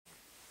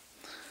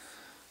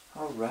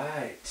All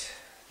right,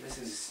 this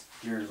is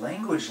your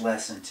language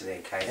lesson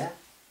today, Kaida.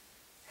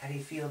 How do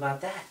you feel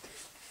about that?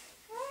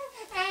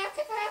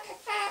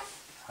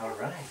 All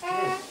right,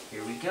 good.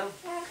 Here we go.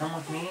 Come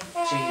with me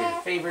to your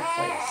favorite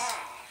place.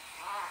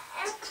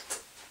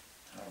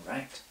 All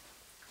right,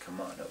 come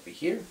on over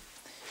here.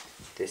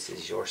 This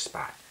is your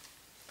spot.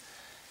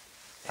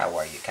 How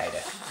are you,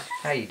 Kaida?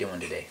 How are you doing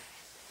today?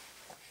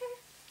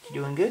 You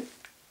doing good?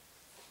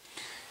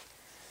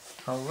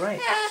 All right.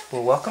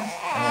 Well, welcome.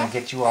 I'm going to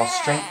get you all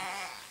straight.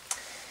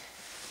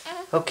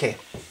 Okay.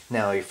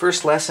 Now, your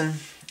first lesson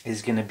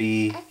is going to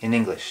be in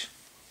English.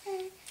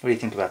 What do you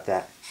think about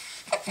that?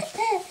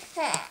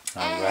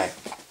 All right.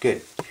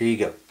 Good. Here you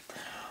go.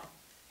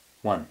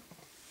 1,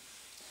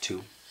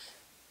 2,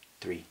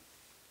 3,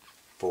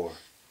 4, and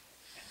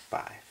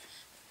 5.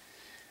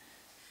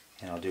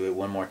 And I'll do it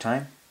one more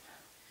time.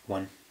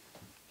 1,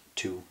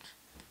 2,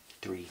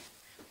 3,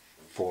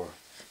 4,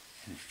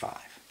 and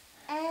 5.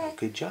 Now,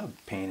 good job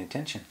paying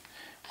attention.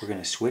 We're going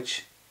to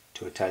switch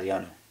to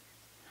Italiano.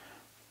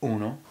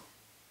 1,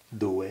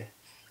 2,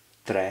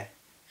 3,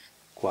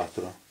 4,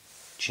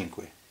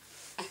 5.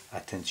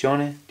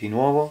 Attenzione, di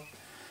nuovo.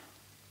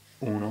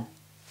 1,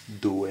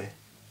 2,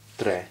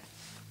 3,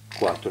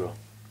 4,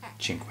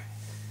 5.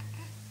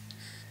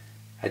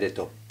 Hai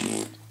detto.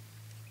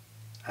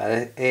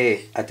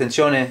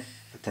 Attenzione,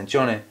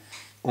 attenzione.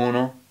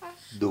 1,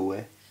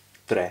 2,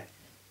 3,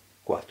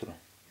 4,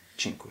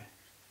 5.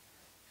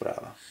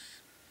 Brava.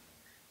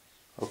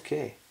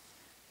 Okay.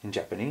 In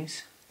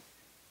Japanese.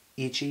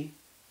 Ichi,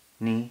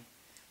 ni,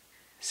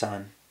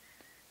 san,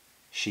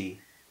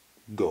 shi,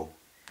 go.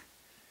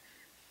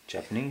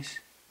 Japanese.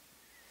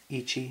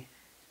 Ichi,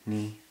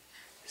 ni,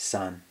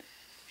 san,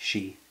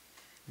 shi,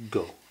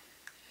 go.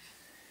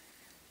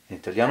 In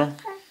Italiano.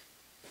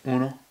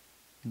 1,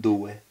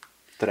 2,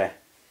 3,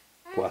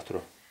 4,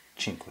 5.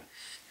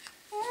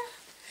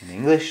 In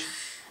English.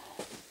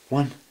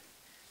 1,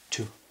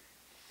 2,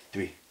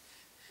 3,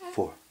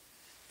 4,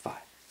 5.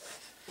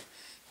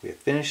 We have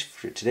finished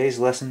for today's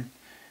lesson.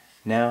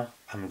 Now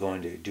I'm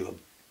going to do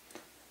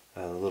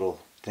a little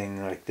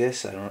thing like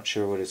this. I'm not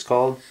sure what it's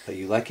called, but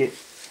you like it.